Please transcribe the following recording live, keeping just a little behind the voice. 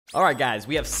All right, guys,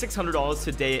 we have $600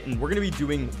 today, and we're going to be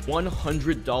doing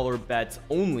 $100 bets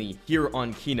only here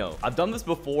on Keno. I've done this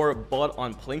before, but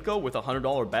on Plinko with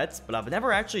 $100 bets, but I've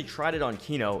never actually tried it on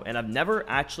Keno, and I've never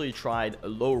actually tried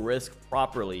low risk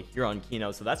properly here on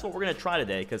Keno. So that's what we're going to try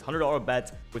today, because $100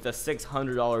 bets with a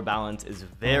 $600 balance is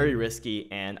very risky,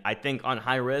 and I think on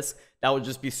high risk, that would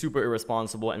just be super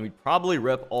irresponsible, and we'd probably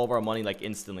rip all of our money like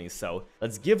instantly. So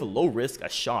let's give low risk a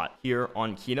shot here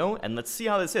on Keno, and let's see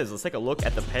how this is. Let's take a look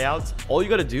at the payouts. All you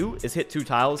got to do is hit 2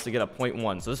 tiles to get a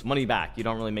 0.1. So this money back. You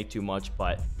don't really make too much,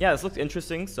 but yeah, this looks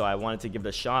interesting. So I wanted to give it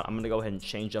a shot. I'm gonna go ahead and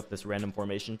change up this random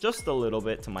formation just a little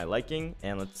bit to my liking,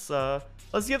 and let's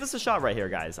give this a shot right here,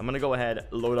 guys. I'm gonna go ahead,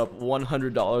 load up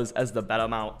 $100 as the bet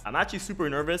amount. I'm actually super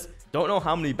nervous. Don't know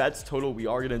how many bets total we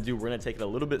are gonna do. We're gonna take it a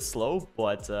little bit slow,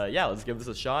 but yeah, let's give this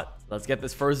a shot. Let's get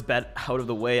this first bet out of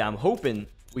the way. I'm hoping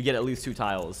we get at least 2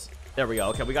 tiles. There we go.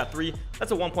 Okay, we got 3.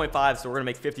 That's a 1.5, so we're gonna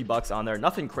make 50 bucks on there.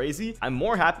 Nothing crazy. I'm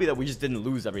more happy that we just didn't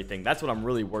lose everything. That's what I'm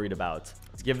really worried about.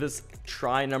 Let's give this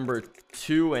try number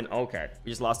 2, and okay,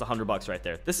 we just lost 100 bucks right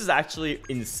there. This is actually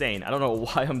insane. I don't know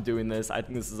why I'm doing this. I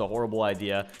think this is a horrible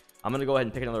idea. I'm gonna go ahead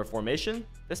and pick another formation.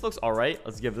 This looks all right.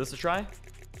 Let's give this a try.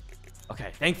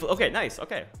 Okay, thankfully. Okay, nice.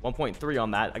 Okay, 1.3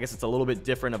 on that. I guess it's a little bit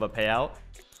different of a payout.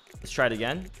 Let's try it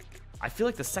again. I feel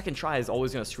like the second try is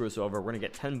always going to screw us over. We're going to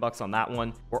get 10 bucks on that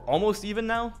one. We're almost even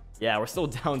now. Yeah, we're still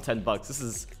down 10 bucks. This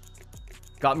is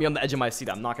got me on the edge of my seat.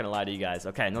 I'm not going to lie to you guys.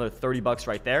 Okay, another 30 bucks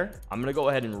right there. I'm going to go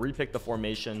ahead and repick the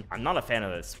formation. I'm not a fan of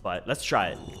this, but let's try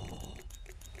it.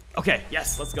 Okay,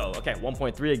 yes, let's go. Okay,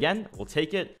 1.3 again. We'll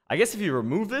take it. I guess if you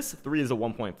remove this, 3 is a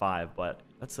 1.5, but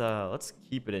let's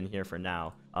keep it in here for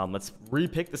now. Let's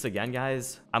repick this again,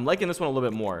 guys. I'm liking this one a little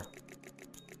bit more.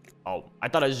 Oh, I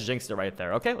thought I just jinxed it right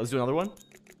there. Okay, let's do another one.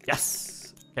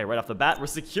 Yes. Okay, right off the bat, we're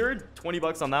secured. 20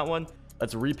 bucks on that one.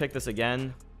 Let's repick this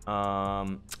again.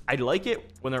 I like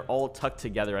it when they're all tucked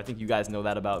together. I think you guys know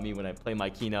that about me when I play my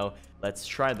Keno. Let's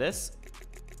try this.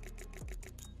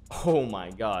 Oh my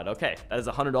god. Okay, that is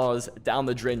 $100 down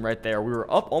the drain right there. We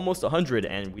were up almost 100,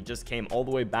 and we just came all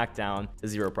the way back down to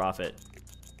 0 profit.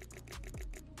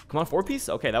 Come on, 4-piece.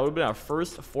 Okay, that would have been our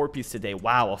first 4-piece today.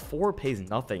 Wow, a 4 pays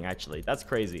nothing, actually. That's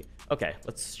crazy. Okay,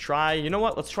 let's try. You know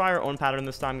what? Let's try our own pattern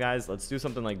this time, guys. Let's do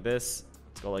something like this.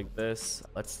 Let's go like this.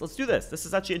 Let's do this. This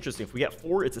is actually interesting. If we get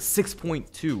 4, it's a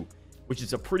 6.2, which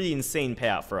is a pretty insane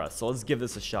payout for us. So let's give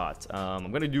this a shot.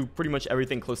 I'm gonna do pretty much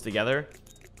everything close together.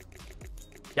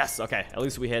 Yes. Okay. At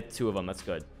least we hit 2 of them. That's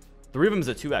good. 3 of them is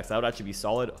a 2x. That would actually be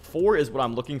solid. 4 is what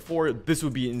I'm looking for. This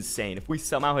would be insane. If we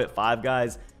somehow hit 5,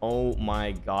 guys, oh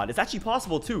my god. It's actually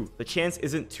possible, too. The chance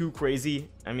isn't too crazy.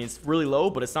 I mean, it's really low,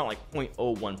 but it's not like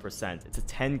 0.01%. It's a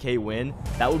 10K win.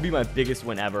 That would be my biggest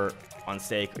win ever on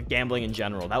stake. Gambling in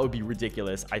general. That would be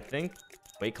ridiculous, I think.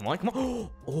 Wait, come on, come on.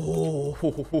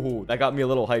 Oh, that got me a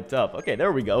little hyped up. Okay,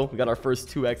 there we go. We got our first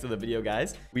 2x of the video,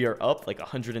 guys. We are up like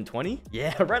 120.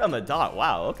 Yeah, right on the dot.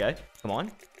 Wow, okay. Come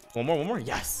on. One more.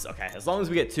 Yes. Okay, as long as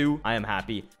we get 2, I am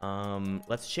happy.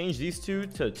 Let's change these 2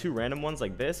 to 2 random ones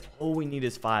like this. All we need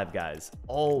is 5, guys.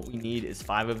 All we need is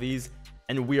 5 of these,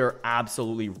 and we are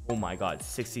absolutely, oh my god,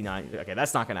 69. Okay,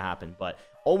 that's not gonna happen, but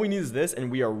all we need is this, and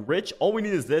we are rich. All we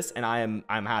need is this, and I'm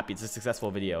happy. It's a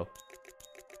successful video.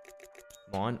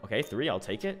 Come on. Okay, 3. I'll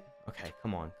take it. Okay,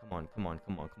 come on.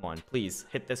 Please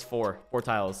hit this 4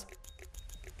 tiles.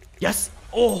 Yes.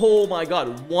 Oh my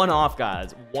god, 1 off,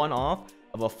 guys. 1 off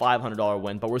of a $500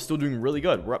 win, but we're still doing really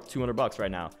good. We're up 200 bucks right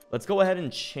now. Let's go ahead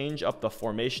and change up the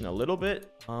formation a little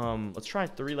bit. Let's try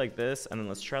 3 like this, and then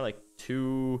let's try like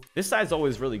 2. This side's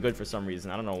always really good for some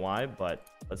reason. I don't know why, but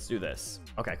let's do this.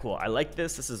 Okay, cool. I like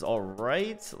this. This is all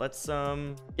right. Let's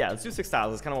yeah, let's do 6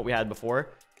 tiles. That's kind of what we had before.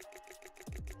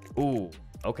 Ooh,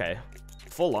 okay.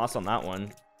 Full loss on that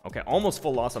one. Okay, almost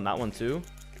full loss on that one too.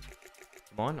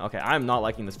 Come on. Okay, I'm not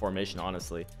liking this formation,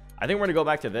 honestly. I think we're gonna go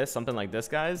back to this, something like this,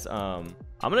 guys. I'm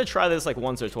gonna try this like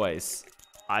once or twice.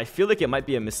 I feel like it might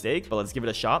be a mistake, but let's give it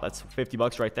a shot. That's 50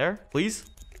 bucks right there, please.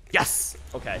 Yes.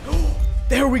 Okay.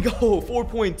 There we go.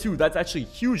 4.2. That's actually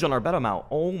huge on our bet amount.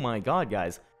 Oh my god,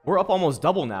 guys. We're up almost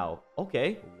double now.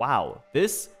 Okay. Wow.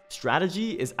 This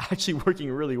strategy is actually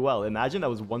working really well. Imagine that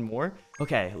was 1 more.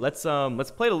 Okay, let's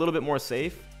play it a little bit more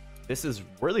safe. This is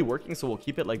really working, so we'll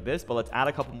keep it like this, but let's add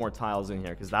a couple more tiles in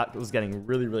here because that was getting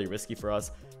really, really risky for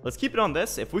us. Let's keep it on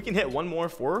this. If we can hit 1 more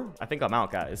 4, I think I'm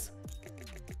out, guys.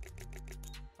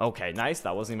 Okay, nice.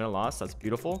 That wasn't even a loss. That's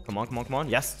beautiful. Come on.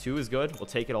 Yes, 2 is good. We'll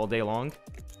take it all day long.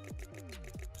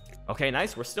 Okay,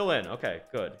 nice. We're still in. Okay,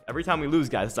 good. Every time we lose,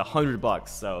 guys, it's 100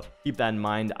 bucks, so keep that in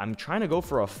mind. I'm trying to go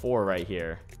for a 4 right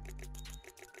here.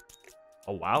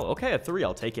 Oh, wow. Okay, a 3.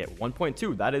 I'll take it.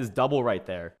 1.2. That is double right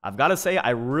there. I've got to say, I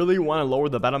really want to lower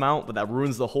the bet amount, but that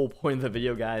ruins the whole point of the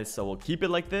video, guys. So we'll keep it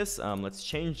like this. Let's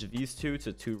change these two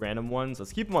to 2 random ones.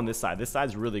 Let's keep them on this side. This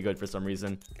side's really good for some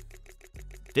reason.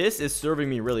 This is serving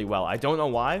me really well. I don't know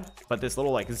why, but this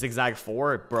little like zigzag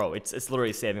 4, bro, it's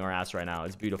literally saving our ass right now.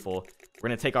 It's beautiful. We're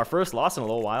going to take our first loss in a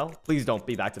little while. Please don't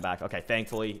be back to back. Okay,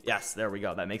 thankfully. Yes, there we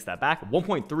go. That makes that back.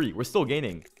 1.3. We're still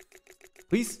gaining.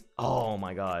 Please. Oh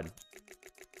my God.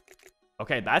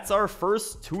 Okay, that's our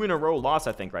first 2 in a row loss,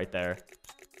 I think, right there.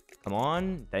 Come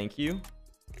on. Thank you.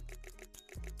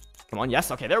 Come on.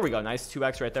 Yes. Okay, there we go. Nice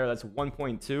 2x right there. That's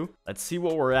 1.2. Let's see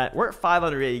what we're at. We're at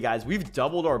 580, guys. We've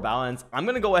doubled our balance. I'm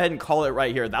going to go ahead and call it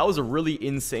right here. That was a really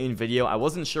insane video. I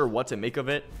wasn't sure what to make of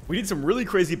it. We did some really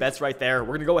crazy bets right there. We're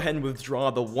going to go ahead and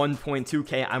withdraw the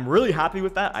 1.2K. I'm really happy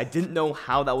with that. I didn't know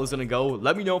how that was going to go.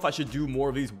 Let me know if I should do more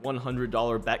of these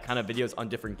 $100 bet kind of videos on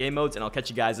different game modes, and I'll catch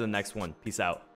you guys in the next one. Peace out.